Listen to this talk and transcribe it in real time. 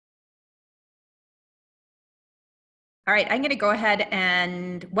All right, I'm going to go ahead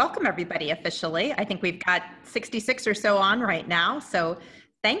and welcome everybody officially. I think we've got 66 or so on right now. So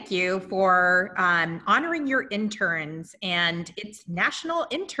thank you for honoring your interns, and it's National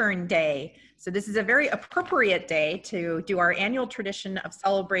Intern Day. So this is a very appropriate day to do our annual tradition of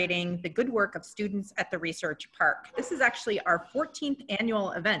celebrating the good work of students at the Research Park. This is actually our 14th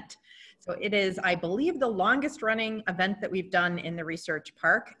annual event. So it is, I believe, the longest running event that we've done in the Research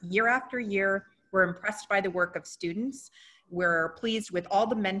Park. Year after year, we're impressed by the work of students. We're pleased with all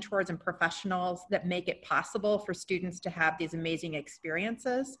the mentors and professionals that make it possible for students to have these amazing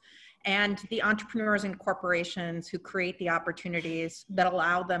experiences, and the entrepreneurs and corporations who create the opportunities that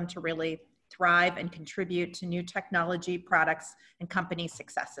allow them to really thrive and contribute to new technology, products, and company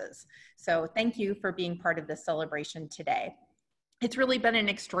successes. So thank you for being part of this celebration today. It's really been an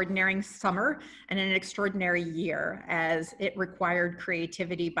extraordinary summer and an extraordinary year, as it required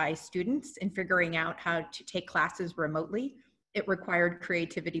creativity by students in figuring out how to take classes remotely. It required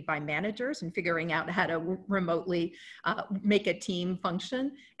creativity by managers in figuring out how to remotely make a team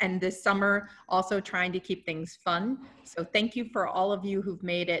function. And this summer, also trying to keep things fun. So thank you for all of you who've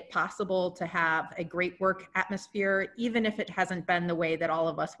made it possible to have a great work atmosphere, even if it hasn't been the way that all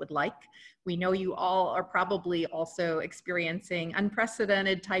of us would like. We know you all are probably also experiencing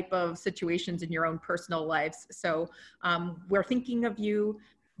unprecedented type of situations in your own personal lives. So we're thinking of you.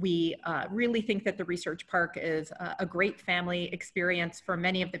 We really think that the Research Park is a great family experience for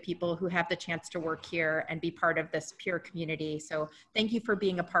many of the people who have the chance to work here and be part of this peer community. So thank you for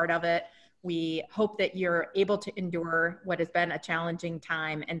being a part of it. We hope that you're able to endure what has been a challenging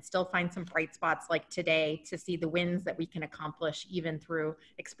time and still find some bright spots like today to see the wins that we can accomplish even through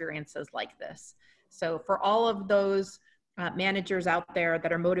experiences like this. So for all of those managers out there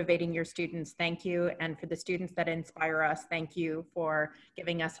that are motivating your students, thank you. And for the students that inspire us, thank you for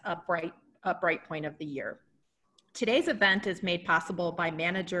giving us a bright point of the year. Today's event is made possible by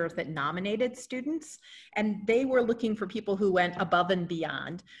managers that nominated students, and they were looking for people who went above and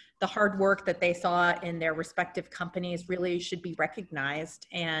beyond. The hard work that they saw in their respective companies really should be recognized,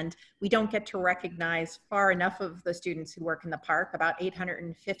 and we don't get to recognize far enough of the students who work in the park, about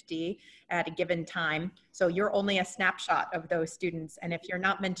 850 at a given time. So you're only a snapshot of those students, and if you're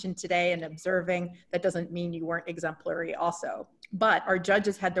not mentioned today and observing, that doesn't mean you weren't exemplary also. But our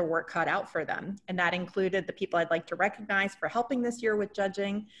judges had their work cut out for them, and that included the people I'd like to recognize for helping this year with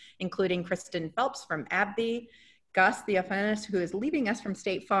judging, including Kristen Phelps from AbbVie, Gus Theophanis, who is leaving us from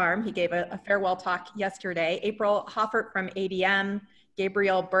State Farm. He gave a farewell talk yesterday, April Hoffert from ADM,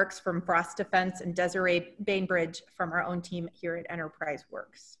 Gabriel Burks from Frost Defense, and Desiree Bainbridge from our own team here at Enterprise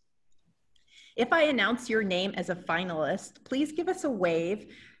Works. If I announce your name as a finalist, please give us a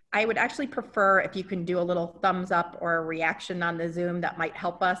wave. I would actually prefer if you can do a little thumbs up or a reaction on the Zoom. That might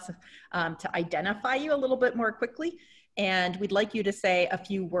help us to identify you a little bit more quickly. And we'd like you to say a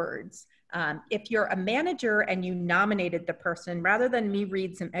few words. If you're a manager and you nominated the person, rather than me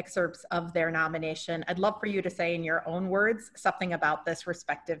read some excerpts of their nomination, I'd love for you to say in your own words something about this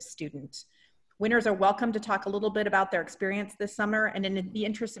respective student. Winners are welcome to talk a little bit about their experience this summer. And in the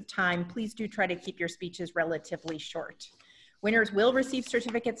interest of time, please do try to keep your speeches relatively short. Winners will receive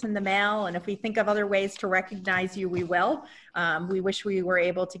certificates in the mail, and if we think of other ways to recognize you, we will. We wish we were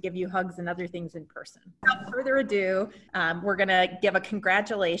able to give you hugs and other things in person. Without further ado, we're gonna give a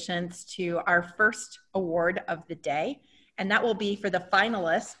congratulations to our first award of the day, and that will be for the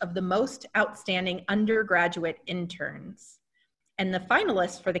finalists of the most outstanding undergraduate interns. And the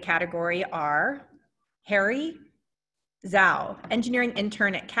finalists for the category are Harry Zhao, engineering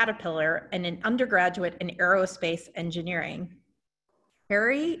intern at Caterpillar and an undergraduate in aerospace engineering.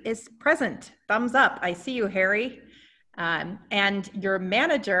 Harry is present. Thumbs up. I see you, Harry. And your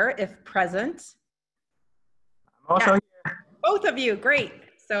manager, if present. I'm also here. Both of you, great.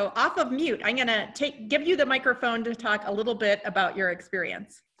 So off of mute, I'm gonna give you the microphone to talk a little bit about your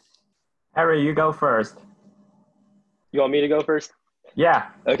experience. Harry, you go first. You want me to go first? Yeah.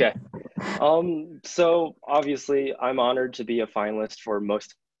 Okay. So obviously I'm honored to be a finalist for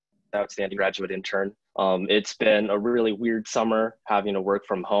Most Outstanding Graduate Intern. It's been a really weird summer having to work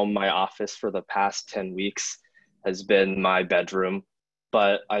from home. My office for the past 10 weeks has been my bedroom.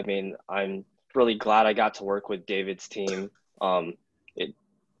 But I mean, I'm really glad I got to work with David's team.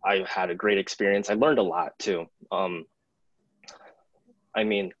 I had a great experience. I learned a lot too. I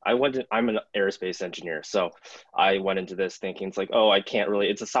mean, I'm an aerospace engineer, so I went into this thinking it's like, oh,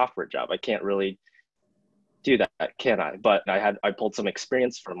 it's a software job. I can't really do that, can I? But I pulled some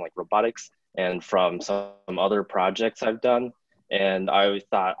experience from like robotics and from some other projects I've done. And I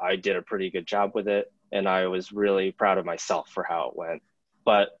thought I did a pretty good job with it. And I was really proud of myself for how it went.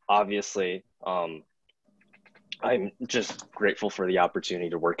 But obviously, I'm just grateful for the opportunity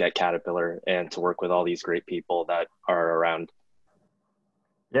to work at Caterpillar and to work with all these great people that are around.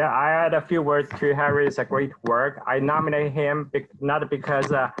 Yeah, I had a few words to Harry's great work. I nominate him not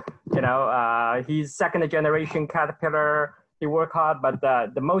because he's second generation Caterpillar. He worked hard, but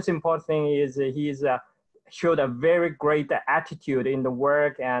the most important thing is he's showed a very great attitude in the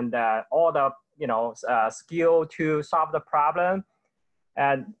work and all the skill to solve the problem.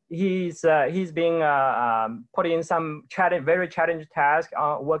 And he's being put in some very challenging task,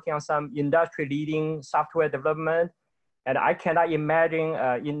 working on some industry leading software development. And I cannot imagine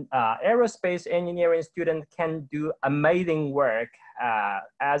in aerospace engineering student can do amazing work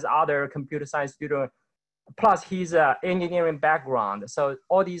as other computer science students. Plus, he's an engineering background, so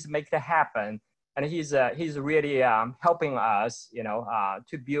all these make it happen. And he's really helping us,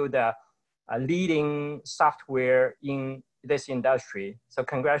 to build a leading software in this industry. So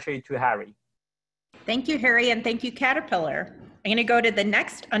congratulations to Harry. Thank you, Harry, and thank you, Caterpillar. I'm going to go to the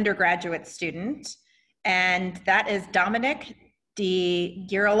next undergraduate student. And that is Dominic Di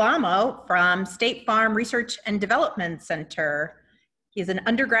Girolamo from State Farm Research and Development Center. He's an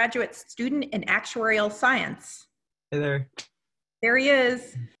undergraduate student in actuarial science. Hey there. There he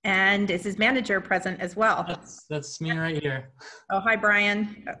is. And is his manager present as well? That's me right here. Oh, hi,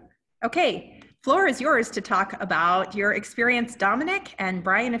 Brian. Okay, floor is yours to talk about your experience, Dominic. And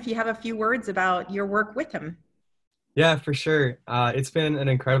Brian, if you have a few words about your work with him. Yeah, for sure. It's been an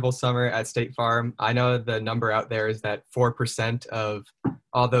incredible summer at State Farm. I know the number out there is that 4% of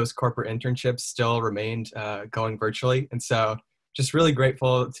all those corporate internships still remained going virtually. And so just really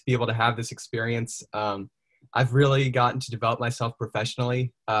grateful to be able to have this experience. I've really gotten to develop myself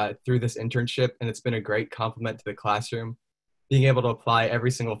professionally through this internship, and it's been a great complement to the classroom, being able to apply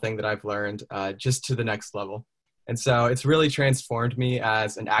every single thing that I've learned just to the next level. And so it's really transformed me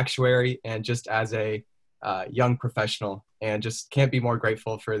as an actuary and just as a young professional, and just can't be more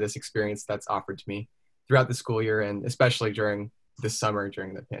grateful for this experience that's offered to me throughout the school year and especially during this summer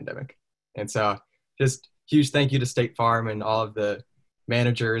during the pandemic. And so just huge thank you to State Farm and all of the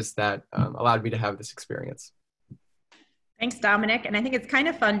managers that allowed me to have this experience. Thanks, Dominic. And I think it's kind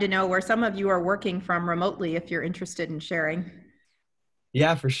of fun to know where some of you are working from remotely if you're interested in sharing.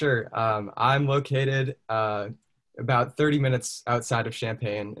 Yeah, for sure. I'm located about 30 minutes outside of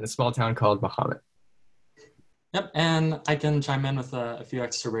Champaign in a small town called Mahomet. Yep, and I can chime in with a few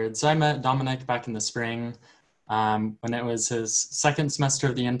extra words. So I met Dominic back in the spring when it was his second semester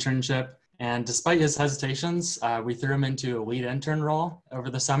of the internship. And despite his hesitations, we threw him into a lead intern role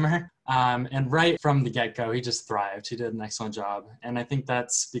over the summer. And right from the get-go, he just thrived. He did an excellent job. And I think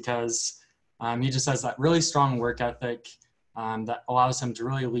that's because he just has that really strong work ethic that allows him to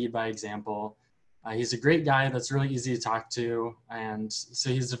really lead by example. He's a great guy that's really easy to talk to. And so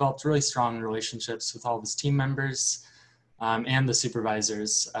he's developed really strong relationships with all of his team members and the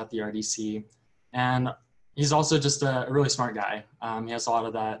supervisors at the RDC. And he's also just a really smart guy. He has a lot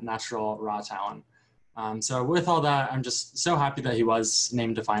of that natural raw talent. So with all that, I'm just so happy that he was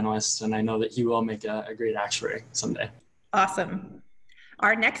named a finalist, and I know that he will make a great actuary someday. Awesome.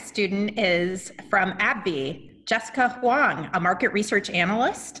 Our next student is from AbbVie, Jessica Huang, a market research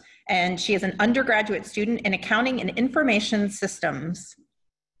analyst. And she is an undergraduate student in accounting and information systems.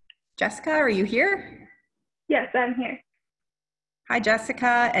 Jessica, are you here? Yes, I'm here. Hi,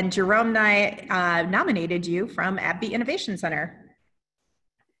 Jessica. And Jerome and I nominated you from AbbVie Innovation Center.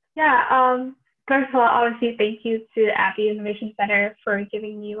 Yeah, first of all, obviously, thank you to the AbbVie Innovation Center for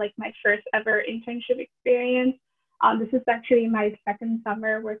giving me my first ever internship experience. This is actually my second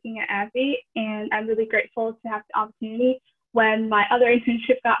summer working at AbbVie, and I'm really grateful to have the opportunity when my other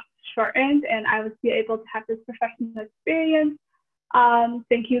internship got shortened and I was able to have this professional experience.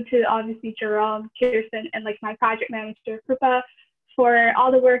 Thank you to obviously Jerome, Kirsten, and my project manager, Krupa, for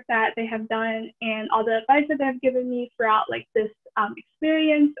all the work that they have done and all the advice that they have given me throughout this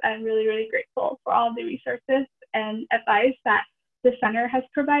experience. I'm really, really grateful for all the resources and advice that the center has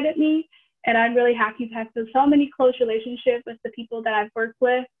provided me. And I'm really happy to have so many close relationships with the people that I've worked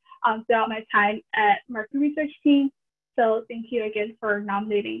with throughout my time at market research team. So thank you again for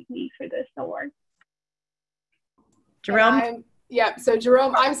nominating me for this award. Jerome? Yeah, so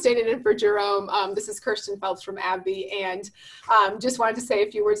Jerome, I'm standing in for Jerome. This is Kirsten Phelps from AbbVie, and just wanted to say a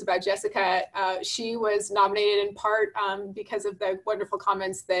few words about Jessica. She was nominated in part because of the wonderful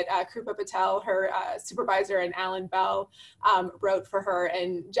comments that Krupa Patel, her supervisor, and Alan Bell wrote for her.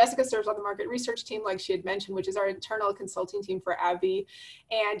 And Jessica serves on the market research team, like she had mentioned, which is our internal consulting team for AbbVie.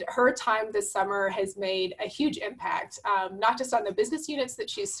 And her time this summer has made a huge impact, not just on the business units that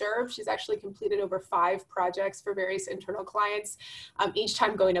she's served. She's actually completed over 5 projects for various internal clients, each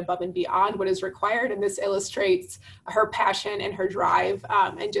time going above and beyond what is required. And this illustrates her passion and her drive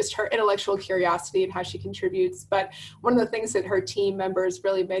and just her intellectual curiosity and how she contributes. But one of the things that her team members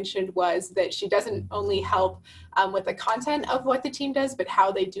really mentioned was that she doesn't only help with the content of what the team does, but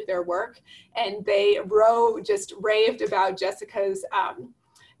how they do their work. And they just raved about Jessica's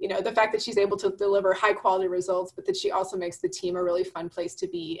the fact that she's able to deliver high quality results, but that she also makes the team a really fun place to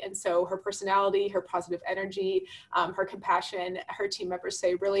be. And so her personality, her positive energy, her compassion, her team members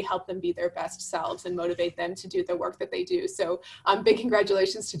say really help them be their best selves and motivate them to do the work that they do. So big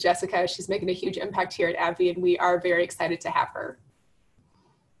congratulations to Jessica. She's making a huge impact here at AbbVie, and we are very excited to have her.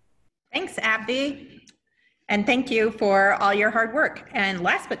 Thanks, AbbVie. And thank you for all your hard work. And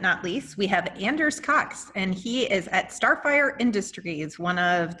last but not least, we have Anders Cox, and he is at Starfire Industries, one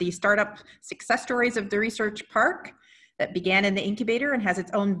of the startup success stories of the Research Park that began in the incubator and has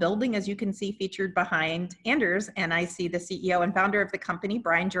its own building, as you can see featured behind Anders. And I see the CEO and founder of the company,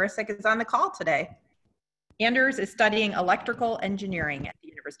 Brian Jurasek, is on the call today. Anders is studying electrical engineering at the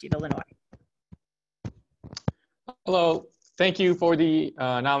University of Illinois. Hello. Thank you for the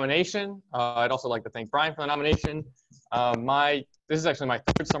nomination. I'd also like to thank Brian for the nomination. This is actually my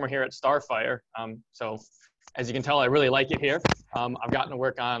third summer here at Starfire. So as you can tell, I really like it here. I've gotten to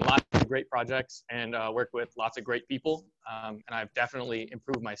work on lots of great projects and work with lots of great people. And I've definitely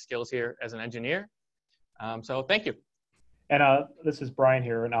improved my skills here as an engineer. So thank you. And this is Brian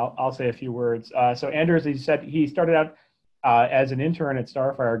here, and I'll say a few words. So Anders, he said he started out as an intern at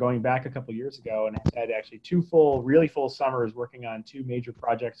Starfire going back a couple years ago, and has had actually two really full summers working on two major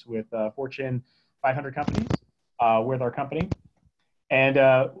projects with Fortune 500 companies with our company.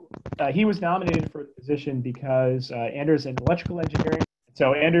 And he was nominated for the position because Anders in electrical engineering.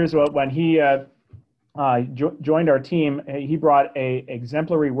 So Anders, when he joined our team, he brought an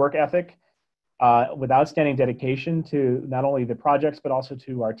exemplary work ethic with outstanding dedication to not only the projects, but also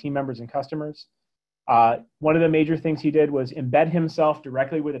to our team members and customers. One of the major things he did was embed himself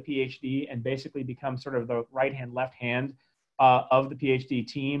directly with a PhD and basically become sort of the right hand, left hand of the PhD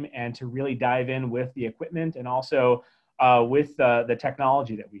team, and to really dive in with the equipment and also with the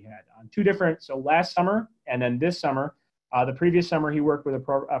technology that we had on two different, so last summer and then this summer. The previous summer he worked with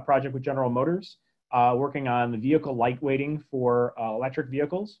a project with General Motors, working on the vehicle lightweighting for electric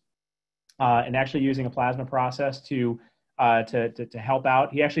vehicles, and actually using a plasma process to help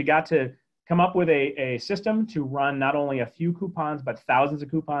out. He actually got to come up with a system to run not only a few coupons, but thousands of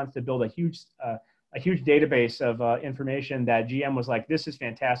coupons to build a huge database of information that GM was like, this is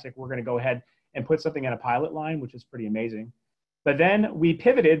fantastic. We're going to go ahead and put something on a pilot line, which is pretty amazing. But then we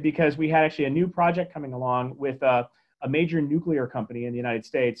pivoted because we had actually a new project coming along with a major nuclear company in the United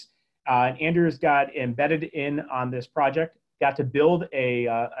States. Anders got embedded in on this project, got to build a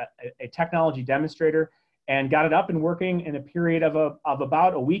technology demonstrator, and got it up and working in a period of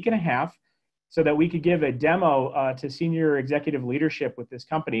about a week and a half, so that we could give a demo to senior executive leadership with this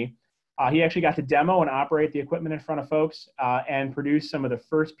company. He actually got to demo and operate the equipment in front of folks and produce some of the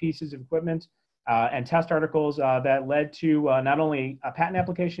first pieces of equipment and test articles that led to not only a patent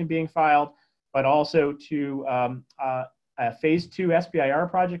application being filed, but also to a phase 2 SBIR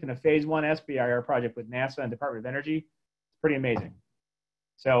project and a phase 1 SBIR project with NASA and Department of Energy. It's pretty amazing.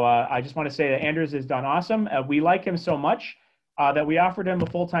 So I just want to say that Anders has done awesome. We like him so much that we offered him a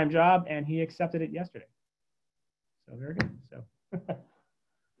full-time job, and he accepted it yesterday. So very good.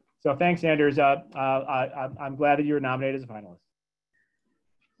 So thanks, Anders. I'm glad that you were nominated as a finalist.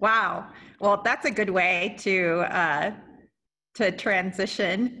 Wow. Well, that's a good way to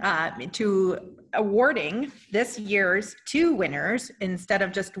transition to awarding this year's 2 winners instead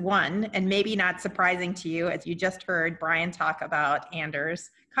of just 1. And maybe not surprising to you, as you just heard Brian talk about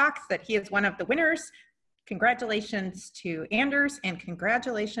Anders Cox, that he is one of the winners. Congratulations to Anders, and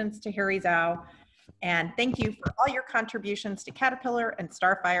congratulations to Harry Zhao. And thank you for all your contributions to Caterpillar and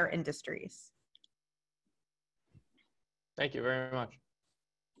Starfire Industries. Thank you very much.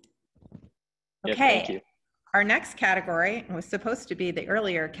 Okay, yeah, thank you. Our next category was supposed to be the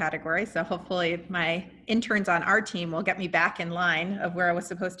earlier category, so hopefully my interns on our team will get me back in line of where I was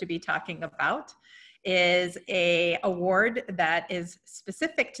supposed to be talking about, is an award that is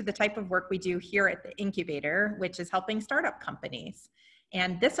specific to the type of work we do here at the incubator, which is helping startup companies.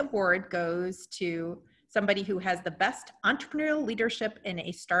 And this award goes to somebody who has the best entrepreneurial leadership in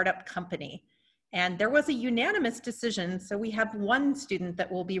a startup company. And there was a unanimous decision, so we have 1 student that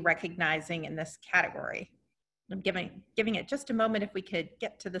we'll be recognizing in this category. I'm giving it just a moment if we could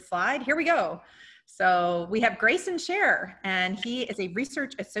get to the slide. Here we go. So we have Grayson Scher, and he is a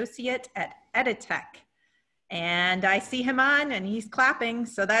research associate at Editech. And I see him on and he's clapping,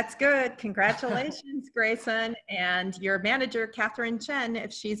 so that's good. Congratulations, Grayson. And your manager, Catherine Chen,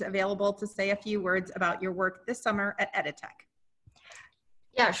 if she's available to say a few words about your work this summer at EdTech.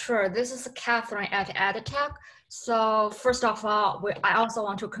 Yeah, sure. This is Catherine at EdTech. So first of all, I also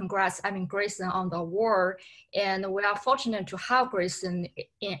want to congratulate Grayson on the award, and we are fortunate to have Grayson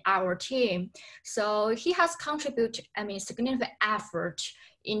in our team. So he has contributed, significant effort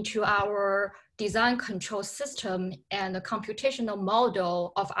into our design control system and the computational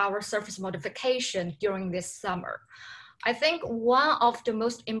model of our surface modification during this summer. I think one of the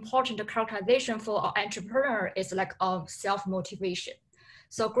most important characterization for an entrepreneur is like self-motivation.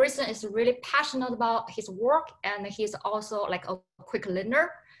 So Grayson is really passionate about his work, and he's also like a quick learner,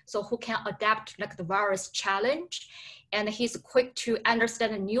 so who can adapt like the various challenge, and he's quick to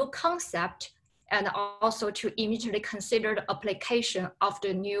understand a new concept and also to immediately consider the application of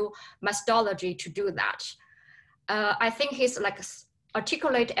the new methodology to do that. I think he's like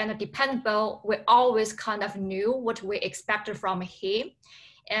articulate and dependable. We always kind of knew what we expected from him.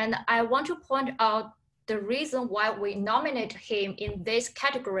 And I want to point out the reason why we nominate him in this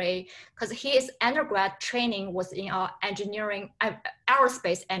category, because his undergrad training was in our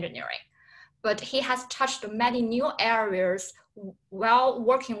aerospace engineering, but he has touched many new areas while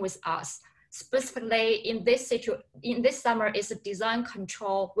working with us. Specifically in this summer is a design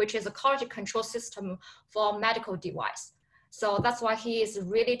control, which is a quality control system for medical device. So that's why he is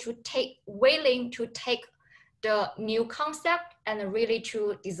really willing to take the new concept and really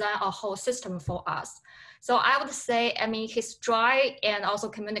to design a whole system for us. So I would say, his drive and also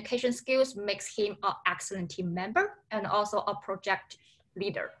communication skills makes him an excellent team member and also a project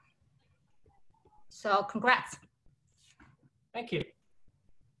leader. So congrats. Thank you.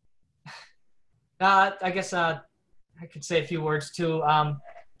 I guess I could say a few words too.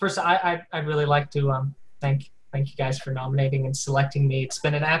 First, I'd really like to thank you guys for nominating and selecting me. It's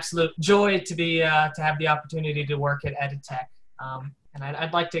been an absolute joy to be to have the opportunity to work at EdTech. And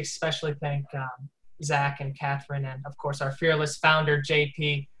I'd like to especially thank Zach and Catherine, and of course our fearless founder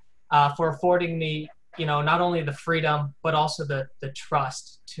JP for affording me, not only the freedom but also the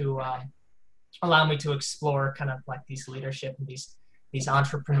trust to allow me to explore kind of like these leadership and these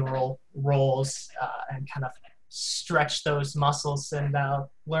entrepreneurial roles and kind of stretch those muscles and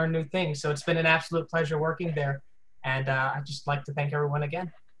learn new things. So it's been an absolute pleasure working there. And I'd just like to thank everyone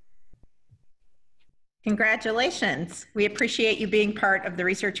again. Congratulations. We appreciate you being part of the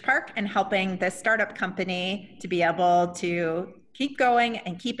Research Park and helping this startup company to be able to keep going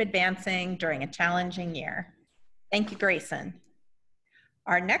and keep advancing during a challenging year. Thank you, Grayson.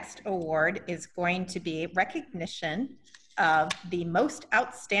 Our next award is going to be recognition of the most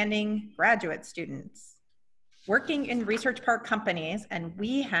outstanding graduate students working in Research Park companies, and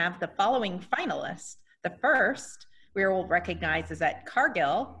we have the following finalists. The first we will recognize is at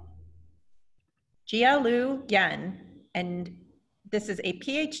Cargill, Jialu Yan, and this is a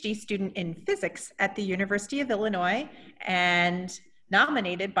PhD student in physics at the University of Illinois and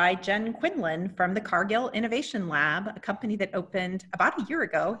nominated by Jen Quinlan from the Cargill Innovation Lab, a company that opened about a year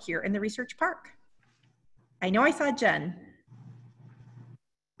ago here in the Research Park. I know I saw Jen.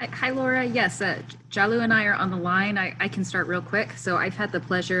 Hi, Laura. Yes, Jialu and I are on the line. I can start real quick. So I've had the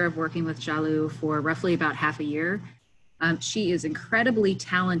pleasure of working with Jialu for roughly about half a year. She is incredibly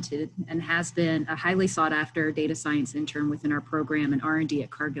talented and has been a highly sought after data science intern within our program and R&D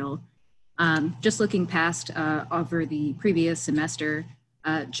at Cargill. Just looking past over the previous semester,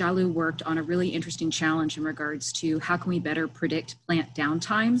 Jialu worked on a really interesting challenge in regards to how can we better predict plant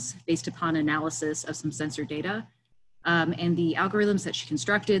downtimes based upon analysis of some sensor data. And the algorithms that she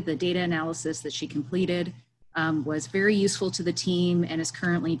constructed, the data analysis that she completed was very useful to the team and is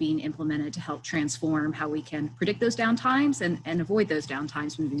currently being implemented to help transform how we can predict those downtimes and avoid those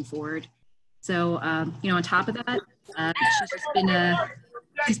downtimes moving forward. So, on top of that,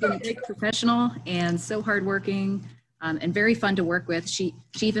 she's been a big professional and so hardworking and very fun to work with. She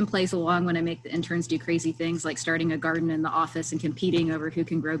even plays along when I make the interns do crazy things like starting a garden in the office and competing over who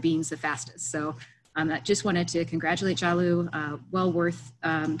can grow beans the fastest. So I just wanted to congratulate Jialu,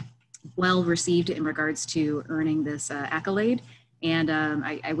 well received in regards to earning this accolade. And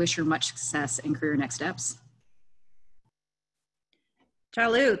I wish her much success in career next steps.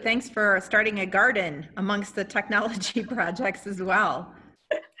 Jialu, thanks for starting a garden amongst the technology projects as well.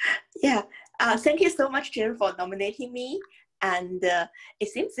 Yeah, thank you so much, Jen, for nominating me. And it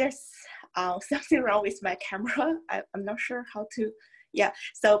seems there's something wrong with my camera. I'm not sure how to,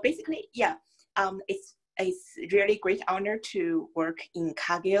 So basically, it's really great honor to work in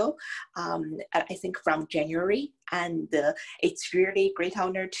Cargill, I think from January. And it's really great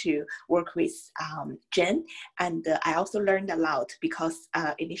honor to work with Jen. And I also learned a lot because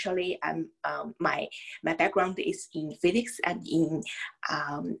initially my background is in physics and in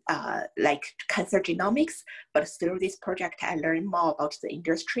like cancer genomics, but through this project I learned more about the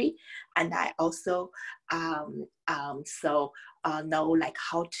industry, and I also know like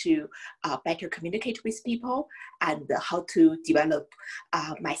how to better communicate with people and how to develop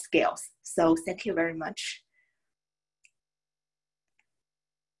my skills. So thank you very much.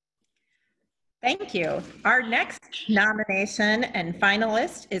 Thank you. Our next nomination and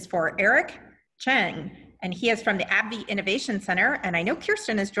finalist is for Eric Cheng, and he is from the AbbVie Innovation Center. And I know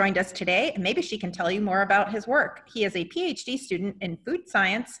Kirsten has joined us today, and maybe she can tell you more about his work. He is a PhD student in food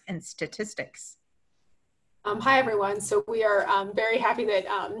science and statistics. Hi, everyone. So we are very happy that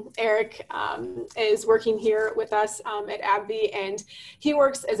Eric is working here with us at AbbVie, and he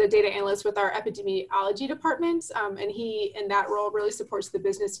works as a data analyst with our epidemiology department. And he, in that role, really supports the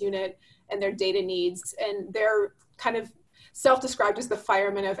business unit and their data needs. And they're kind of self-described as the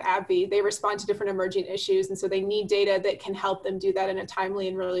firemen of AbbVie. They respond to different emerging issues, and so they need data that can help them do that in a timely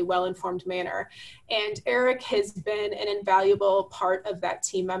and really well-informed manner. And Eric has been an invaluable part of that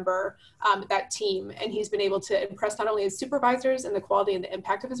team member, and he's been able to impress not only his supervisors and the quality and the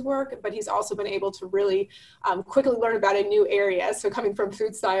impact of his work, but he's also been able to really quickly learn about a new area. So coming from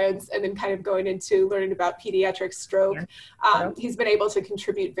food science and then kind of going into learning about pediatric stroke, he's been able to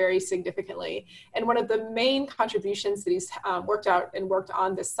contribute very significantly. And one of the main contributions that he's worked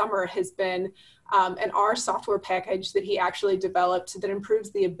on this summer has been an R software package that he actually developed that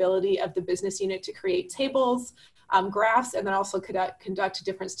improves the ability of the business unit to create tables, graphs, and then also conduct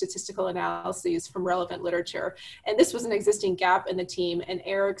different statistical analyses from relevant literature. And this was an existing gap in the team, and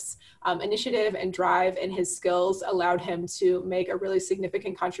Eric's initiative and drive and his skills allowed him to make a really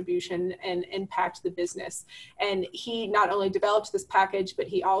significant contribution and impact the business. And he not only developed this package, but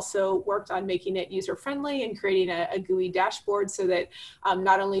he also worked on making it user-friendly and creating a GUI dashboard so that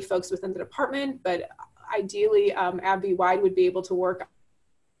not only folks within the department, but ideally AbbVie-wide would be able to work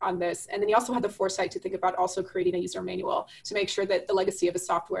on this. And then he also had the foresight to think about also creating a user manual to make sure that the legacy of his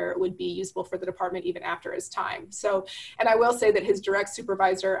software would be usable for the department even after his time. So, and I will say that his direct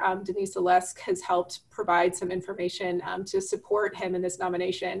supervisor, Denise Olesk, has helped provide some information to support him in this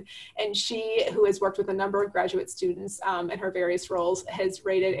nomination. And she, who has worked with a number of graduate students in her various roles, has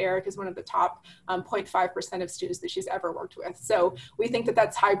rated Eric as one of the top 0.5% of students that she's ever worked with. So we think that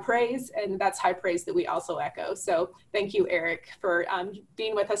that's high praise, and that's high praise that we also echo. So thank you, Eric, for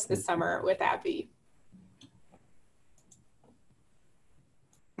being with us this summer with AbbVie.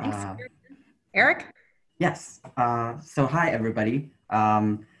 Thanks. Eric? Yes. So hi, everybody.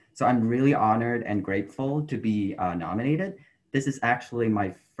 So I'm really honored and grateful to be nominated. This is actually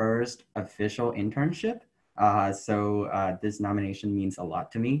my first official internship. So this nomination means a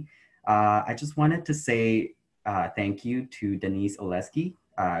lot to me. I just wanted to say thank you to Denise Oleski,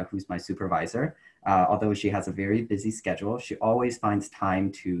 who's my supervisor. Although she has a very busy schedule, she always finds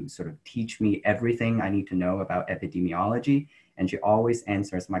time to sort of teach me everything I need to know about epidemiology, and she always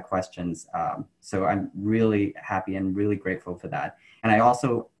answers my questions. So I'm really happy and really grateful for that. And I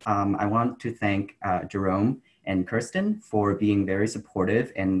also, I want to thank Jerome and Kirsten for being very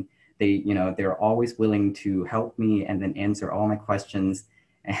supportive, and they're always willing to help me and then answer all my questions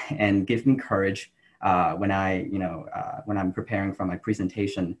and give me courage when I'm preparing for my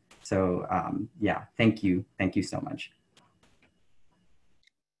presentation. So yeah, thank you so much.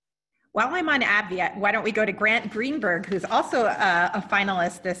 While I'm on AbbVie, why don't we go to Grant Greenberg, who's also a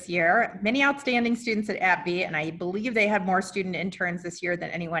finalist this year. Many outstanding students at AbbVie, and I believe they have more student interns this year than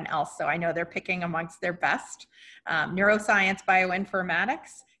anyone else. So I know they're picking amongst their best. Neuroscience,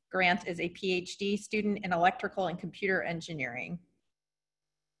 bioinformatics. Grant is a PhD student in electrical and computer engineering.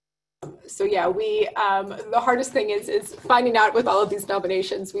 So yeah, the hardest thing is finding out with all of these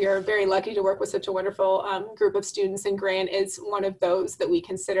nominations. We are very lucky to work with such a wonderful group of students, and Grant is one of those that we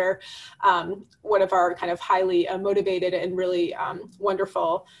consider one of our kind of highly motivated and really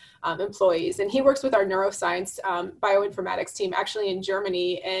wonderful employees. And he works with our neuroscience bioinformatics team actually in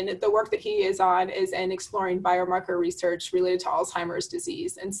Germany, and the work that he is on is in exploring biomarker research related to Alzheimer's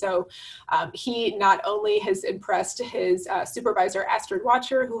disease. And so he not only has impressed his supervisor Astrid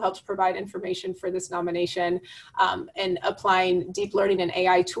Watcher, who helped provide information for this nomination, and applying deep learning and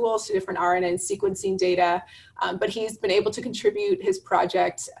AI tools to different RNA sequencing data, but he's been able to contribute his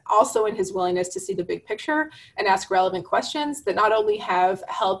project also in his willingness to see the big picture and ask relevant questions that not only have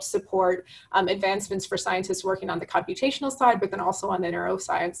helped support advancements for scientists working on the computational side, but then also on the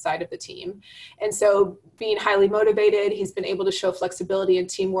neuroscience side of the team. And so being highly motivated, he's been able to show flexibility and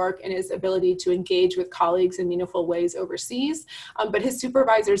teamwork and his ability to engage with colleagues in meaningful ways overseas. But his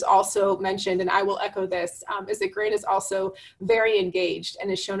supervisors also mentioned, and I will echo this, is that Grant is also very engaged and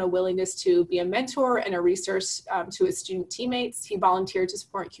has shown a willingness to be a mentor and a resource to his student teammates. He volunteered to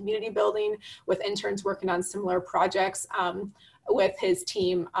support community building with interns working on similar projects with his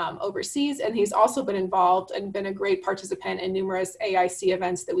team overseas. And he's also been involved and been a great participant in numerous AIC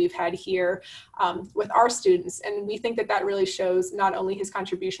events that we've had here with our students. And we think that that really shows not only his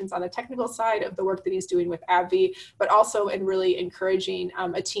contributions on the technical side of the work that he's doing with AbbVie, but also in really encouraging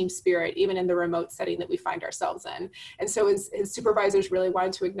a team spirit, even in the remote setting that we find ourselves in. And so his supervisors really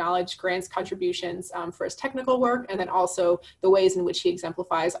wanted to acknowledge Grant's contributions for his technical work, and then also the ways in which he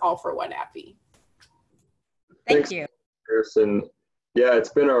exemplifies all for one AbbVie. Thank you. Kirsten. Yeah,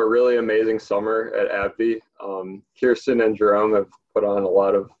 it's been a really amazing summer at AbbVie. Kirsten and Jerome have put on a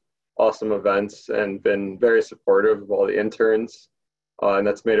lot of awesome events and been very supportive of all the interns, and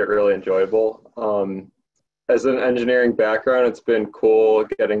that's made it really enjoyable. As an engineering background, it's been cool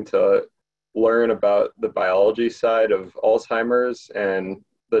getting to learn about the biology side of Alzheimer's and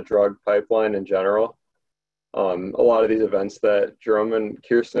the drug pipeline in general. A lot of these events that Jerome and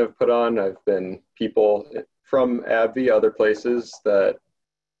Kirsten have put on, I've been people from AbbVie, other places that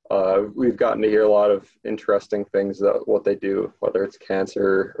we've gotten to hear a lot of interesting things about what they do, whether it's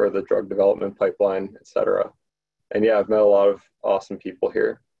cancer or the drug development pipeline, et cetera. And yeah, I've met a lot of awesome people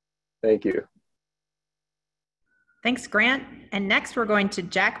here. Thank you. Thanks, Grant. And next we're going to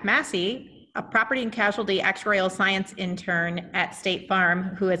Jack Massey, a property and casualty actuarial science intern at State Farm,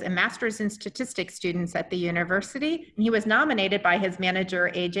 who is a master's in statistics student at the university. And he was nominated by his manager,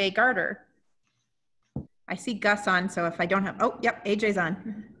 AJ Garter. I see Gus on, so if I don't have, oh, yep, AJ's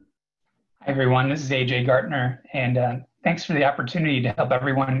on. Hi, everyone. This is AJ Gartner, and thanks for the opportunity to help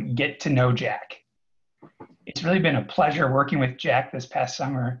everyone get to know Jack. It's really been a pleasure working with Jack this past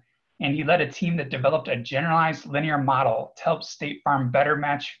summer, and he led a team that developed a generalized linear model to help State Farm better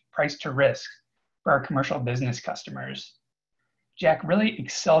match price to risk for our commercial business customers. Jack really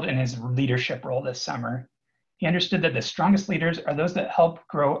excelled in his leadership role this summer. He understood that the strongest leaders are those that help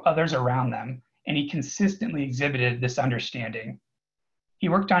grow others around them, and he consistently exhibited this understanding. He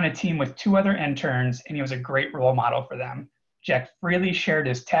worked on a team with 2 other interns, and he was a great role model for them. Jack freely shared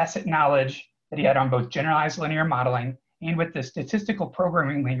his tacit knowledge that he had on both generalized linear modeling and with the statistical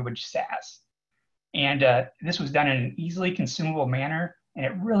programming language SAS. And this was done in an easily consumable manner, and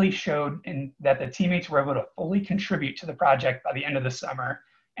it really showed that the teammates were able to fully contribute to the project by the end of the summer,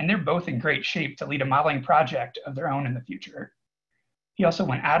 and they're both in great shape to lead a modeling project of their own in the future. He also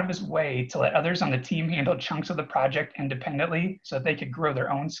went out of his way to let others on the team handle chunks of the project independently so that they could grow their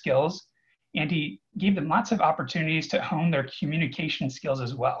own skills. And he gave them lots of opportunities to hone their communication skills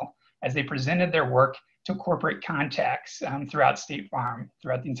as well, as they presented their work to corporate contacts throughout State Farm,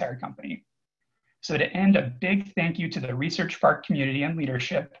 throughout the entire company. So to end, a big thank you to the Research Park community and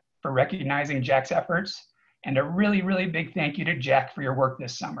leadership for recognizing Jack's efforts, and a really, really big thank you to Jack for your work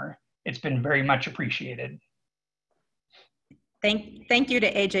this summer. It's been very much appreciated. Thank you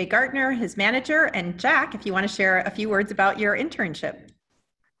to AJ Gartner, his manager, and Jack, if you want to share a few words about your internship.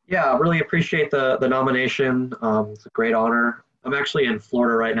 Yeah, I really appreciate the nomination. It's a great honor. I'm actually in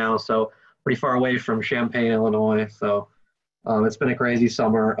Florida right now, so pretty far away from Champaign, Illinois. So it's been a crazy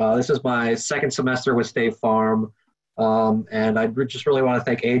summer. This is my 2nd semester with State Farm, and I just really want to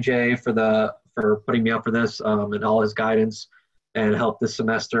thank AJ for putting me up for this and all his guidance and help this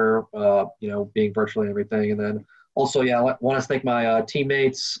semester. Being virtually everything, and then. Also, yeah, I want to thank my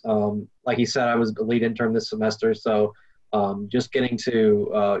teammates. Like he said, I was the lead intern this semester, so just getting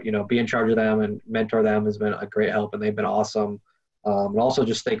to be in charge of them and mentor them has been a great help, and they've been awesome. And also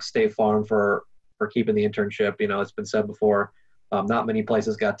just thank State Farm for keeping the internship. It's been said before, not many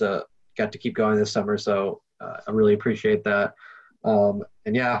places got to keep going this summer, so I really appreciate that. And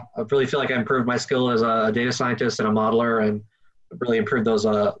yeah, I really feel like I improved my skill as a data scientist and a modeler, and really improved those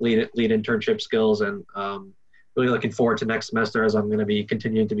lead internship skills, and really looking forward to next semester, as I'm going to be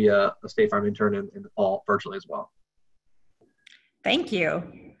continuing to be a State Farm intern in the fall virtually as well. Thank you.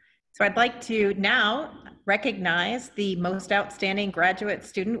 So I'd like to now recognize the most outstanding graduate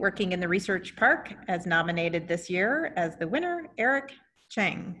student working in the Research Park, as nominated this year as the winner, Eric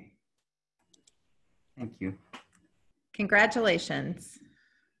Cheng. Thank you. Congratulations.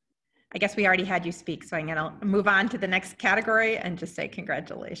 I guess we already had you speak, so I'm going to move on to the next category and just say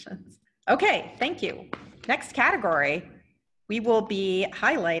congratulations. Okay, thank you. Next category, we will be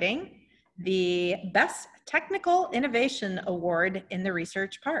highlighting the Best Technical Innovation Award in the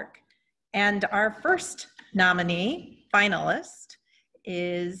Research Park. And our first nominee finalist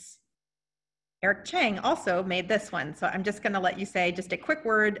is Eric Chang, also made this one. So I'm just going to let you say just a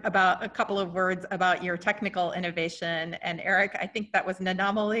couple of words about your technical innovation. And Eric, I think that was an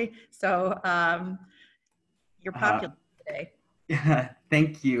anomaly. So you're popular today. Yeah,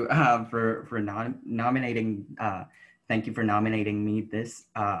 thank you for nominating. Thank you for nominating me this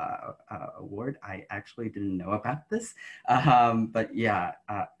award. I actually didn't know about this, but yeah,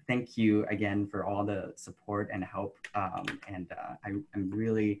 thank you again for all the support and help.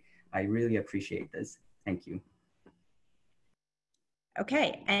 I really appreciate this. Thank you.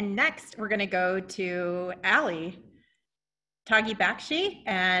 Okay, and next we're going to go to Ali Tagi Bakshi,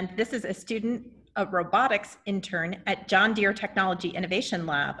 and this is a robotics intern at John Deere Technology Innovation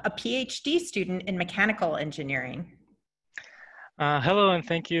Lab, a PhD student in mechanical engineering. Hello, and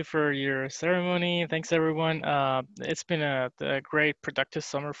thank you for your ceremony. Thanks, everyone. It's been a great, productive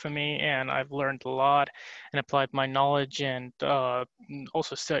summer for me, and I've learned a lot and applied my knowledge and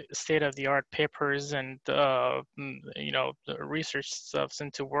also state-of-the-art papers and the research stuffs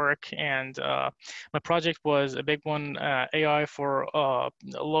into work. And my project was a big one, AI for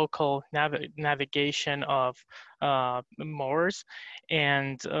local navigation of mowers,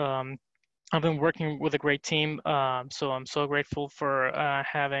 and I've been working with a great team, so I'm so grateful for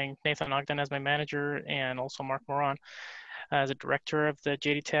having Nathan Ogden as my manager and also Mark Moran as a director of the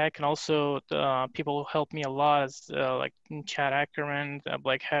JD Tech, and also people who helped me a lot, as, like Chad Ackerman,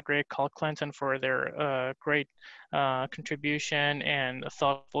 Blake Hedrick, Carl Clinton for their great contribution and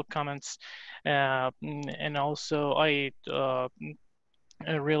thoughtful comments. And also I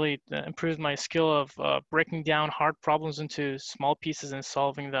really improved my skill of breaking down hard problems into small pieces and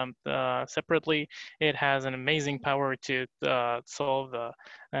solving them separately. It has an amazing power to solve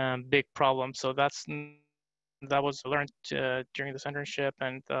the big problems. So that was learned during this internship,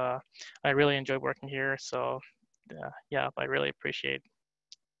 and I really enjoy working here. So yeah, I really appreciate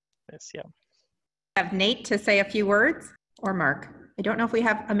this. Yeah. Have Nate to say a few words, or Mark. I don't know if we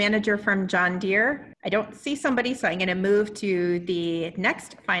have a manager from John Deere. I don't see somebody, so I'm going to move to the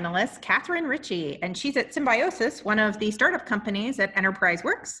next finalist, Catherine Ritchie, and she's at Symbiosis, one of the startup companies at Enterprise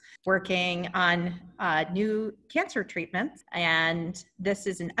Works, working on new cancer treatments. And this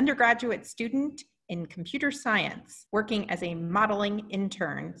is an undergraduate student in computer science, working as a modeling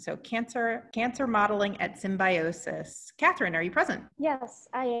intern. So cancer modeling at Symbiosis. Catherine, are you present? Yes,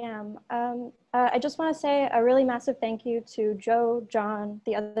 I am. I just want to say a really massive thank you to Joe, John,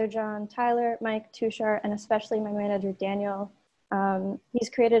 the other John, Tyler, Mike, Tushar, and especially my manager, Daniel. He's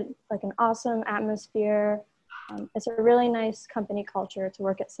created like an awesome atmosphere. It's a really nice company culture to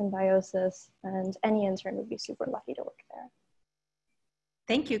work at Symbiosis, and any intern would be super lucky to work there.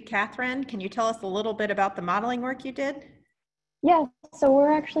 Thank you, Catherine. Can you tell us a little bit about the modeling work you did? Yeah, so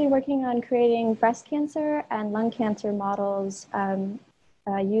we're actually working on creating breast cancer and lung cancer models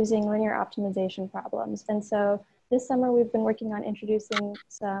using linear optimization problems. And so this summer we've been working on introducing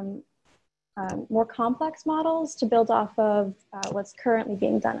some more complex models to build off of what's currently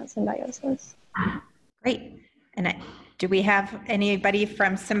being done at Symbiosis. Great. And do we have anybody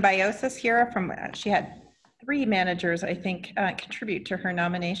from Symbiosis here? She had 3 managers, I think, contribute to her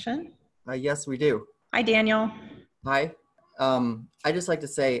nomination. Yes, we do. Hi, Daniel. Hi. I just like to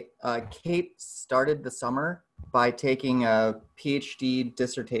say, Kate started the summer by taking a PhD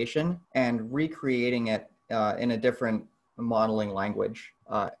dissertation and recreating it in a different modeling language.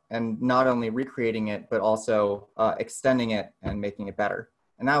 And not only recreating it, but also extending it and making it better.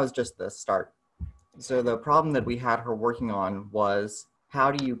 And that was just the start. So the problem that we had her working on was, how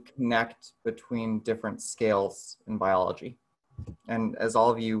do you connect between different scales in biology? And as all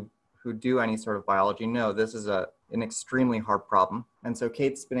of you who do any sort of biology know, this is an extremely hard problem. And so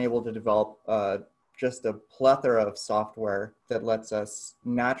Kate's been able to develop just a plethora of software that lets us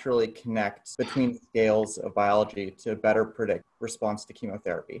naturally connect between scales of biology to better predict response to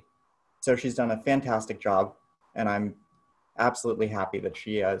chemotherapy. So she's done a fantastic job, and I'm absolutely happy that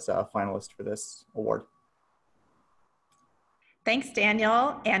she is a finalist for this award. Thanks,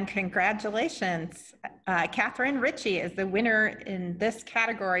 Daniel, and congratulations. Catherine Ritchie is the winner in this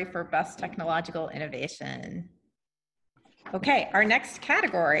category for Best Technological Innovation. Okay, our next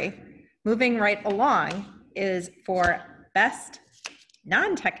category, moving right along, is for Best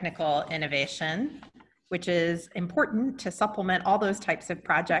Non-Technical Innovation, which is important to supplement all those types of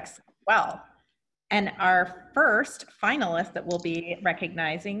projects well. And our first finalist that we'll be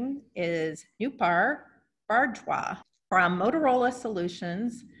recognizing is Nupar Bardwa from Motorola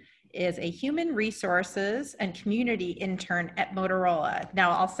Solutions is a human resources and community intern at Motorola.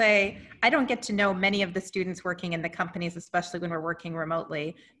 Now, I'll say I don't get to know many of the students working in the companies, especially when we're working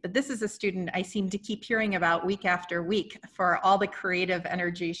remotely, but this is a student I seem to keep hearing about week after week for all the creative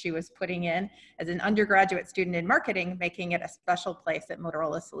energy she was putting in as an undergraduate student in marketing, making it a special place at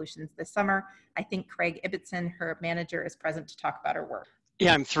Motorola Solutions this summer. I think Craig Ibbotson, her manager, is present to talk about her work.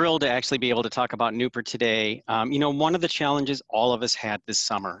 Yeah, I'm thrilled to actually be able to talk about Nooper today. You know, one of the challenges all of us had this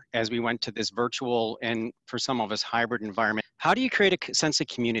summer as we went to this virtual and for some of us hybrid environment, how do you create a sense of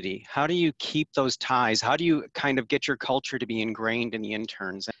community? How do you keep those ties? How do you kind of get your culture to be ingrained in the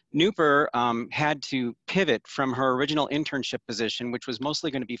interns? Nooper had to pivot from her original internship position, which was mostly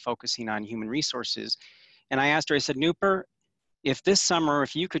going to be focusing on human resources. And I asked her, I said, Nooper, if this summer,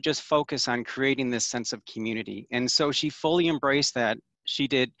 if you could just focus on creating this sense of community. And so she fully embraced that. She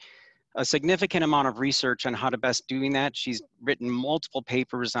did a significant amount of research on how to best doing that. She's written multiple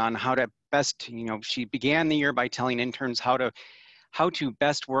papers on how to best, you know, she began the year by telling interns how to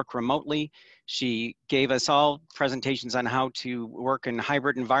best work remotely. She gave us all presentations on how to work in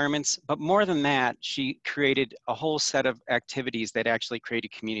hybrid environments, but more than that, she created a whole set of activities that actually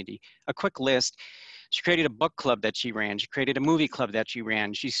created community. A quick list. She created a book club that she ran. She created a movie club that she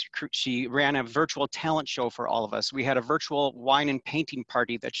ran. She ran a virtual talent show for all of us. We had a virtual wine and painting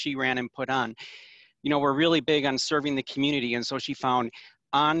party that she ran and put on. You know, we're really big on serving the community. And so she found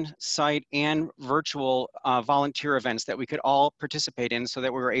on-site and virtual volunteer events that we could all participate in so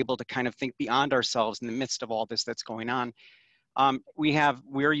that we were able to kind of think beyond ourselves in the midst of all this that's going on.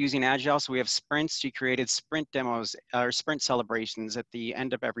 We're using Agile, so we have sprints. She created sprint demos or sprint celebrations at the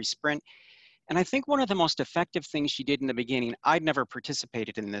end of every sprint. And I think one of the most effective things she did in the beginning, I'd never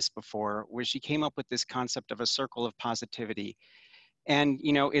participated in this before, was she came up with this concept of a circle of positivity. And,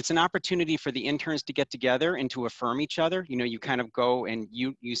 you know, it's an opportunity for the interns to get together and to affirm each other. You know, you kind of go and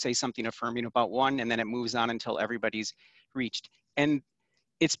you say something affirming about one, and then it moves on until everybody's reached. And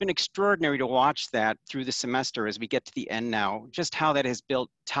it's been extraordinary to watch that through the semester as we get to the end now, just how that has built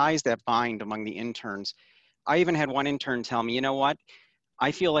ties that bind among the interns. I even had one intern tell me, you know what?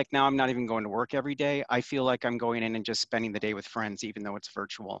 I feel like now I'm not even going to work every day. I feel like I'm going in and just spending the day with friends, even though it's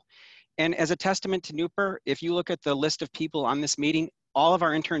virtual. And as a testament to Nooper, if you look at the list of people on this meeting, all of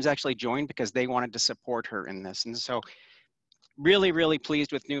our interns actually joined because they wanted to support her in this. And so really, really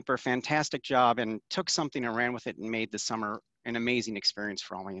pleased with Nooper. Fantastic job, and took something and ran with it and made the summer an amazing experience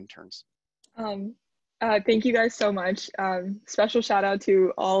for all my interns. Thank you guys so much. Special shout out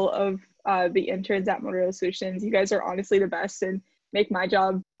to all of the interns at Motorola Solutions. You guys are honestly the best and make my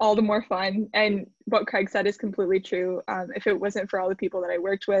job all the more fun. And what Craig said is completely true. If it wasn't for all the people that I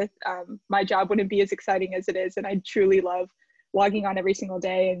worked with, my job wouldn't be as exciting as it is. And I truly love logging on every single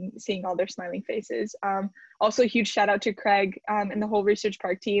day and seeing all their smiling faces. Also a huge shout out to Craig and the whole Research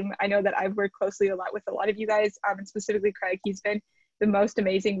Park team. I know that I've worked closely a lot with a lot of you guys, and specifically Craig. He's been the most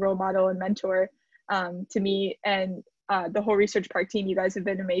amazing role model and mentor to me, and the whole Research Park team. You guys have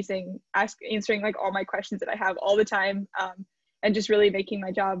been amazing, answering like all my questions that I have all the time. And just really making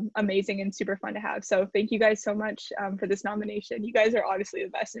my job amazing and super fun to have. So thank you guys so much for this nomination. You guys are honestly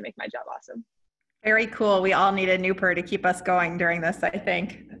the best and make my job awesome. Very cool. We all need a Nooper to keep us going during this, I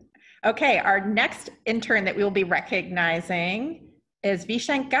think. Okay, our next intern that we will be recognizing is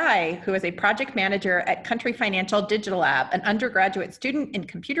Vishank Gai, who is a project manager at Country Financial Digital Lab, an undergraduate student in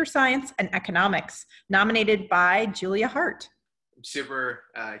computer science and economics, nominated by Julia Hart. Super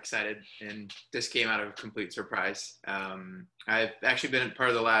excited, and this came out of a complete surprise. I've actually been part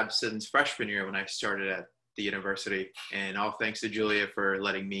of the lab since freshman year when I started at the university, and all thanks to Julia for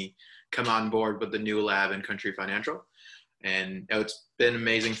letting me come on board with the new lab in Country Financial. And it's been an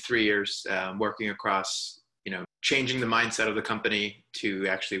amazing 3 years working across, you know, changing the mindset of the company to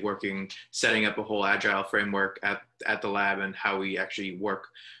actually working, setting up a whole agile framework at the lab, and how we actually work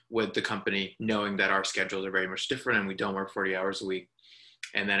with the company, knowing that our schedules are very much different and we don't work 40 hours a week,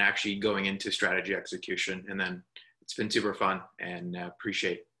 and then actually going into strategy execution. And then it's been super fun, and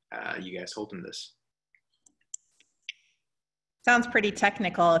appreciate you guys holding this. Sounds pretty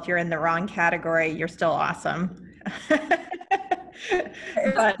technical. If you're in the wrong category, you're still awesome.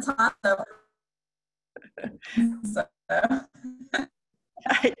 But,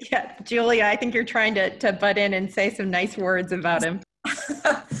 yeah, Julia, I think you're trying to butt in and say some nice words about him.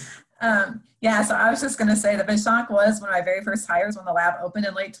 Yeah, so I was just going to say that Vishank was one of my very first hires when the lab opened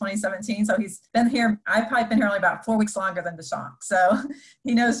in late 2017. So he's been here, I've probably been here only about 4 weeks longer than Vishank. So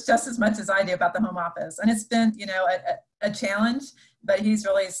he knows just as much as I do about the home office. And it's been, you know, a challenge, but he's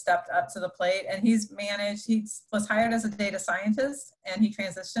really stepped up to the plate, and he was hired as a data scientist, and he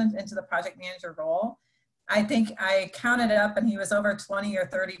transitioned into the project manager role. I think I counted up and he was over 20 or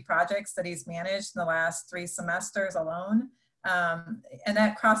 30 projects that he's managed in the last 3 semesters alone. And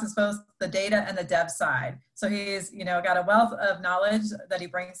that crosses both the data and the dev side. So he's, you know, got a wealth of knowledge that he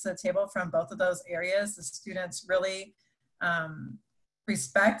brings to the table from both of those areas. The students really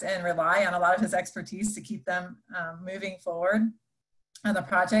respect and rely on a lot of his expertise to keep them moving forward on the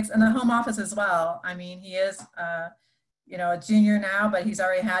projects, and the home office as well. I mean, he is, you know, a junior now, but he's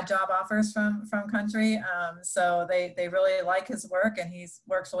already had job offers from country. So they really like his work, and he's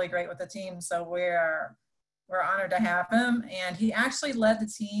works really great with the team. So we're honored to have him. And he actually led the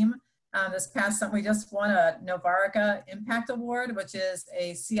team this past summer. We just won a Novarica Impact Award, which is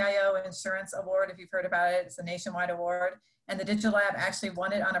a CIO insurance award. If you've heard about it, it's a nationwide award. And the Digital Lab actually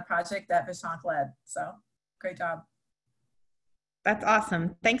won it on a project that Vishank led. So great job. That's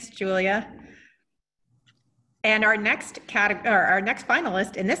awesome. Thanks, Julia. And our next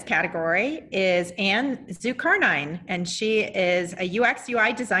finalist in this category is Anne Zukarnine, and she is a UX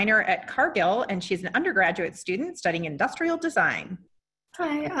UI designer at Cargill, and she's an undergraduate student studying industrial design.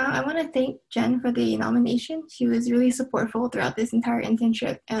 Hi, I want to thank Jen for the nomination. She was really supportful throughout this entire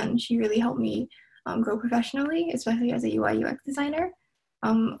internship, and she really helped me grow professionally, especially as a UI UX designer.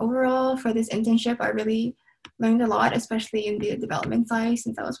 Overall, for this internship, I really learned a lot, especially in the development side,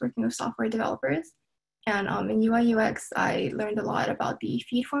 since I was working with software developers. And in UI UX, I learned a lot about the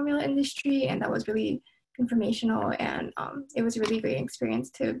feed formula industry, and that was really informational, and it was a really great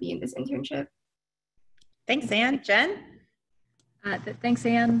experience to be in this internship. Thanks, Anne. Jen? Thanks,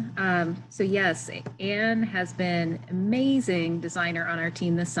 Anne. So yes, Anne has been an amazing designer on our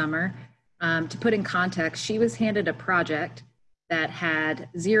team this summer. To put in context, she was handed a project that had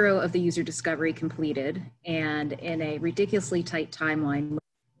 0 of the user discovery completed, and in a ridiculously tight timeline,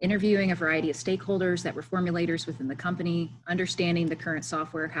 interviewing a variety of stakeholders that were formulators within the company, understanding the current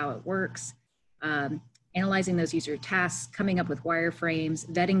software, how it works, analyzing those user tasks, coming up with wireframes,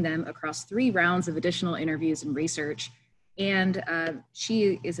 vetting them across 3 rounds of additional interviews and research. And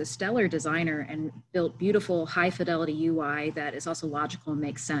she is a stellar designer and built beautiful high fidelity UI that is also logical and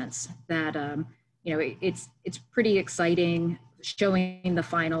makes sense. That, you know, it's pretty exciting, showing the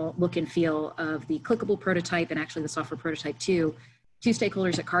final look and feel of the clickable prototype and actually the software prototype too. 2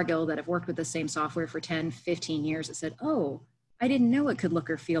 stakeholders at Cargill that have worked with the same software for 10, 15 years that said, oh, I didn't know it could look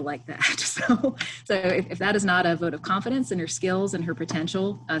or feel like that. So if that is not a vote of confidence in her skills and her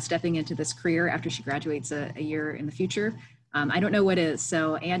potential stepping into this career after she graduates a year in the future, I don't know what is.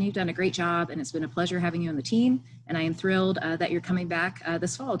 So Anne, you've done a great job, and it's been a pleasure having you on the team. And I am thrilled that you're coming back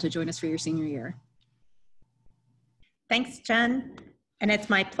this fall to join us for your senior year. Thanks, Jen. And it's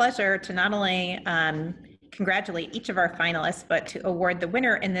my pleasure to not only congratulate each of our finalists, but to award the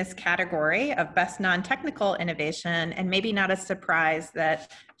winner in this category of Best Non-Technical Innovation. And maybe not a surprise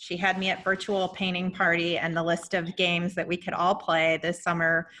that she had me at virtual painting party and the list of games that we could all play this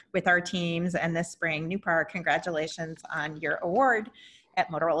summer with our teams and this spring. Nupar, congratulations on your award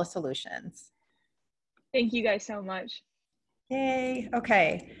at Motorola Solutions. Thank you guys so much. Yay.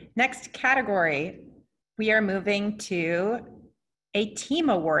 Okay, next category. We are moving to a team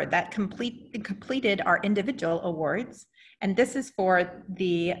award that completed our individual awards. And this is for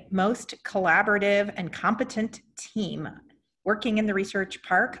the most collaborative and competent team working in the research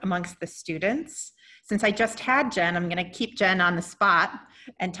park amongst the students. Since I just had Jen, I'm gonna keep Jen on the spot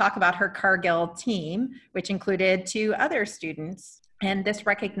and talk about her Cargill team, which included 2 other students. And this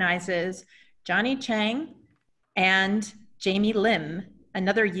recognizes Johnny Chang and Jamie Lim,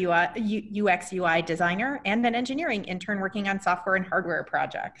 another UX UI designer and an engineering intern working on software and hardware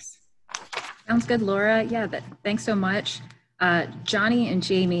projects. Sounds good, Laura. Yeah, thanks so much. Johnny and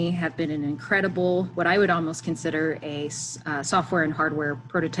Jamie have been an incredible, what I would almost consider a software and hardware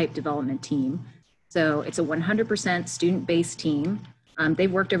prototype development team. So it's a 100% student-based team. They've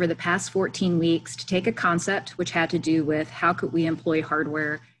worked over the past 14 weeks to take a concept which had to do with how could we employ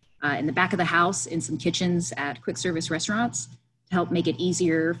hardware in the back of the house in some kitchens at quick service restaurants, help make it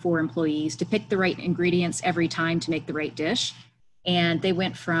easier for employees to pick the right ingredients every time to make the right dish. And they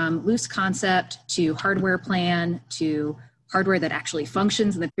went from loose concept to hardware plan to hardware that actually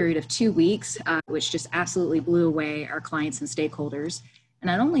functions in the period of 2 weeks, which just absolutely blew away our clients and stakeholders. And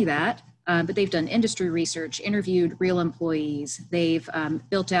not only that, but they've done industry research, interviewed real employees. They've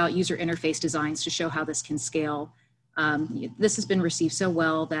built out user interface designs to show how this can scale. This has been received so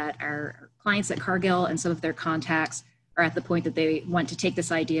well that our clients at Cargill and some of their contacts are at the point that they want to take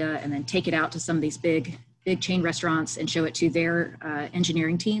this idea and then take it out to some of these big chain restaurants and show it to their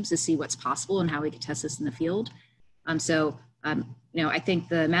engineering teams to see what's possible and how we can test this in the field. You know, I think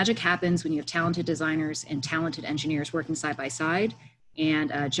the magic happens when you have talented designers and talented engineers working side by side.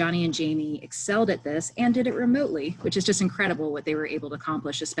 And Johnny and Jamie excelled at this and did it remotely, which is just incredible what they were able to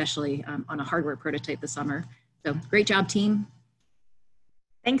accomplish, especially on a hardware prototype this summer. So great job, team.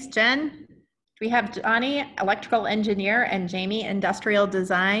 Thanks, Jen. We have Johnny, electrical engineer, and Jamie, industrial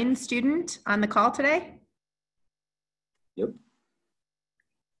design student, on the call today. Yep.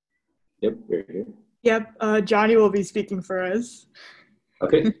 Yep, we're here. Yep, Johnny will be speaking for us.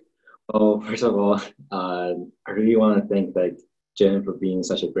 Okay. Well, first of all, I really want to thank Jen for being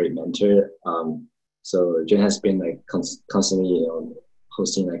such a great mentor. So Jen has been constantly,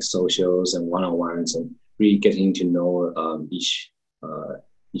 hosting socials and one-on-ones and really getting to know each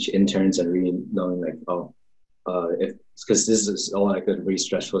interns and really knowing because this is all a really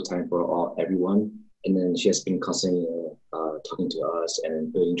stressful time for everyone. And then she has been constantly talking to us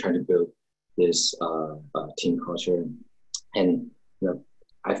and trying to build this team culture. And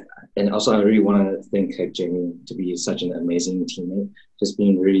and also I really want to thank Jamie to be such an amazing teammate, just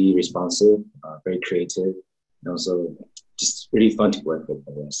being really responsive, very creative, and also just really fun to work with,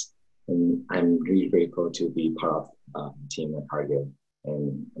 I guess. And I'm really grateful to be part of the team at Cargill,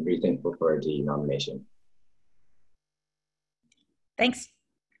 and I'm really thankful for the nomination. Thanks,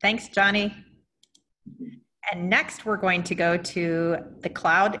 Johnny. And next we're going to go to the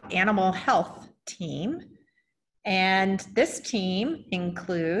Cloud Animal Health team. And this team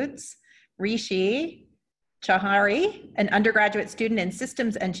includes Rishi Chahari, an undergraduate student in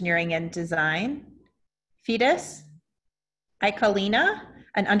systems engineering and design, Fides Aikalina,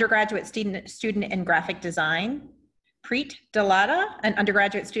 an undergraduate student in graphic design, Preet Dalada, an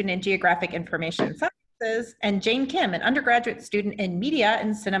undergraduate student in geographic information sciences, and Jane Kim, an undergraduate student in media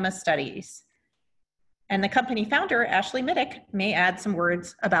and cinema studies. And the company founder, Ashley Middick, may add some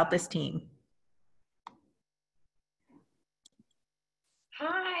words about this team.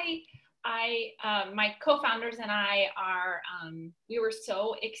 Hi, my co-founders and I are, we were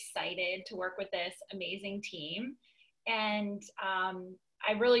so excited to work with this amazing team. And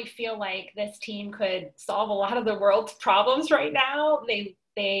I really feel like this team could solve a lot of the world's problems right now.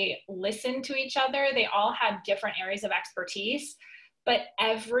 They listen to each other. They all have different areas of expertise, but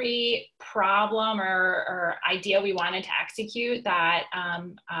every problem or idea we wanted to execute that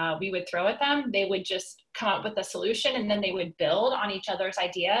we would throw at them, they would just come up with a solution, and then they would build on each other's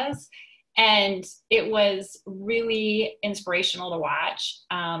ideas. And it was really inspirational to watch.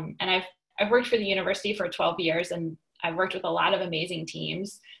 And I've worked for the university for 12 years, and I've worked with a lot of amazing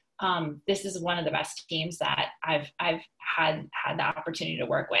teams. This is one of the best teams that I've had the opportunity to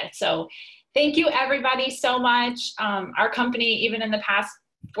work with. So thank you everybody so much. Our company, even in the past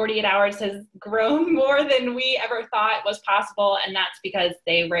 48 hours, has grown more than we ever thought was possible. And that's because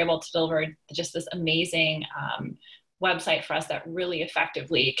they were able to deliver just this amazing website for us that really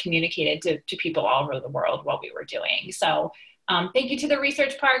effectively communicated to people all over the world what we were doing. So thank you to the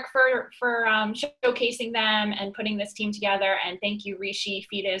Research Park for showcasing them and putting this team together. And thank you, Rishi,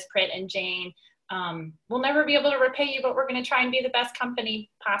 Fides, Prit, and Jane. We'll never be able to repay you, but we're going to try and be the best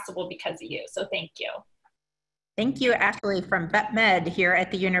company possible because of you. So thank you. Thank you, Ashley, from Vet Med here at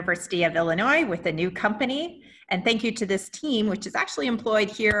the University of Illinois with a new company. And thank you to this team, which is actually employed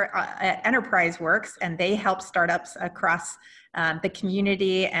here at Enterprise Works, and they help startups across the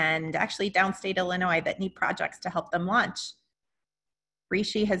community and actually downstate Illinois that need projects to help them launch.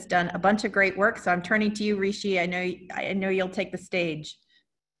 Rishi has done a bunch of great work, so I'm turning to you, Rishi. I know you'll take the stage.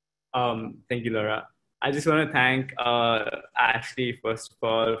 Thank you, Laura. I just want to thank Ashley, first of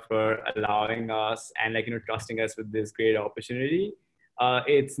all, for allowing us and trusting us with this great opportunity.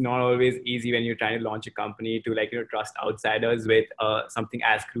 It's not always easy when you're trying to launch a company to trust outsiders with something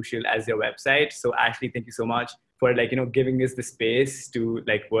as crucial as your website. So Ashley, thank you so much for giving us the space to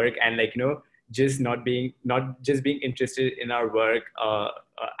work and just not just being interested in our work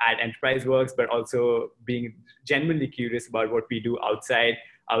at Enterprise Works, but also being genuinely curious about what we do outside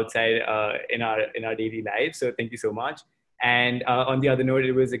in our daily lives. So thank you so much. And on the other note,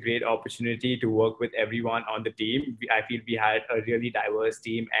 it was a great opportunity to work with everyone on the team. I feel we had a really diverse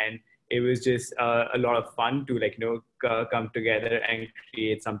team, and it was just a lot of fun to come together and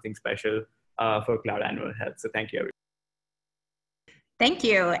create something special for Cloud Animal Health. So thank you, everyone. Thank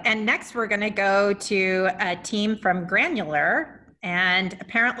you. And next we're going to go to a team from Granular. And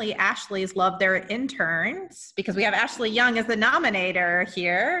apparently Ashley's love their interns because we have Ashley Young as the nominator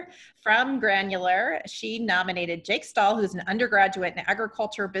here from Granular. She nominated Jake Stahl, who's an undergraduate in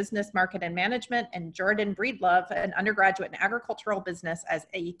agriculture, business, market, and management, and Jordan Breedlove, an undergraduate in agricultural business, as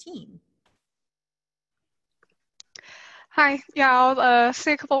a team. Hi, yeah, I'll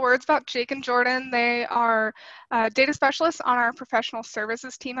say a couple words about Jake and Jordan. They are data specialists on our professional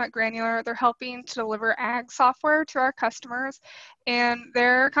services team at Granular. They're helping to deliver ag software to our customers, and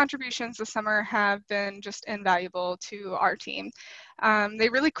their contributions this summer have been just invaluable to our team. They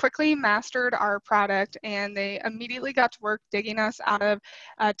really quickly mastered our product, and they immediately got to work digging us out of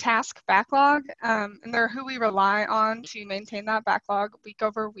a task backlog, and they're who we rely on to maintain that backlog week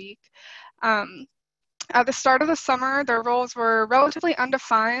over week. At the start of the summer, their roles were relatively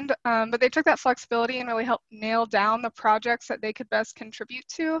undefined, but they took that flexibility and really helped nail down the projects that they could best contribute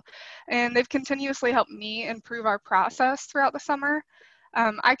to. And they've continuously helped me improve our process throughout the summer.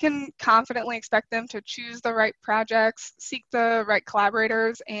 I can confidently expect them to choose the right projects, seek the right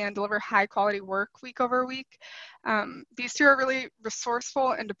collaborators, and deliver high quality work week over week. These two are really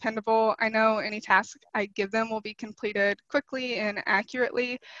resourceful and dependable. I know any task I give them will be completed quickly and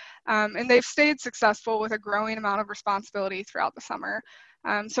accurately, and they've stayed successful with a growing amount of responsibility throughout the summer.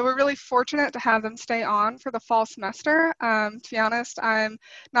 So we're really fortunate to have them stay on for the fall semester. To be honest, I'm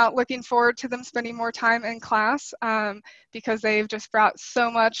not looking forward to them spending more time in class because they've just brought so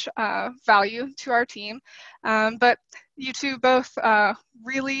much value to our team. But you two both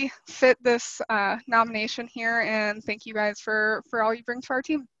really fit this nomination here, and thank you guys for all you bring to our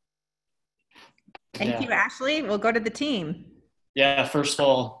team. Thank you, Ashley. We'll go to the team. Yeah, first of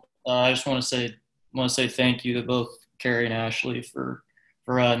all, I just want to say thank you to both Carrie and Ashley for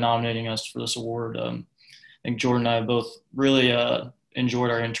nominating us for this award. I think Jordan and I both really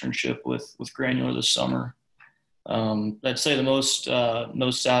enjoyed our internship with Granular this summer. I'd say the most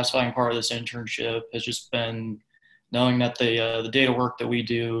satisfying part of this internship has just been knowing that the data work that we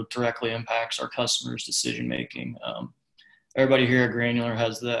do directly impacts our customers' decision making. Everybody here at Granular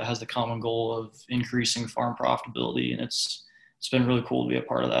has the common goal of increasing farm profitability, and it's been really cool to be a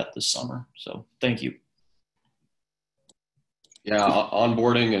part of that this summer. So thank you. Yeah,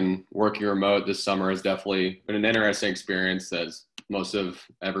 onboarding and working remote this summer has definitely been an interesting experience, as most of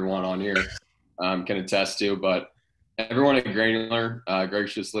everyone on here can attest to. But everyone at Granular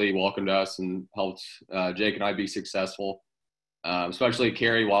graciously welcomed us and helped Jake and I be successful, especially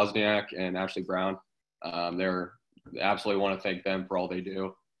Carrie Wozniak and Ashley Brown. Absolutely want to thank them for all they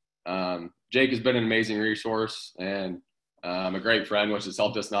do. Jake has been an amazing resource and a great friend, which has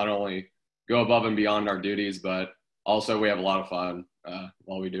helped us not only go above and beyond our duties, but also we have a lot of fun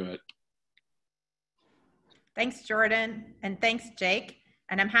while we do it. Thanks, Jordan, and thanks, Jake.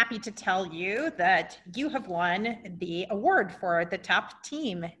 And I'm happy to tell you that you have won the award for the top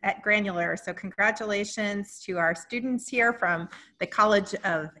team at Granular. So congratulations to our students here from the College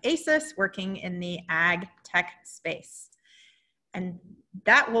of ACES working in the ag tech space. And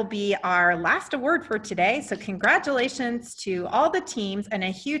that will be our last award for today. So congratulations to all the teams, and a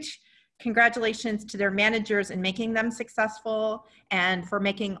huge congratulations to their managers in making them successful and for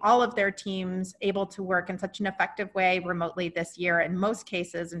making all of their teams able to work in such an effective way remotely this year in most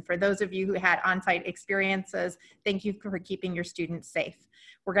cases. And for those of you who had on-site experiences, thank you for keeping your students safe.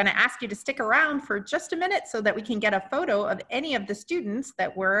 We're going to ask you to stick around for just a minute so that we can get a photo of any of the students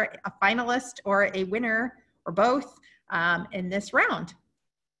that were a finalist or a winner or both in this round.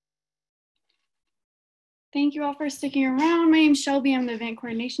 Thank you all for sticking around. My name's Shelby. I'm the event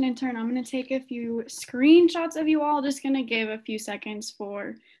coordination intern. I'm going to take a few screenshots of you all. Just going to give a few seconds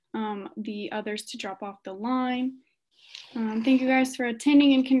for the others to drop off the line. Thank you guys for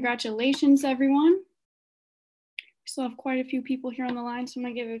attending, and congratulations, everyone. We still have quite a few people here on the line, so I'm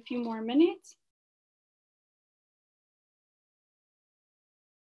going to give it a few more minutes.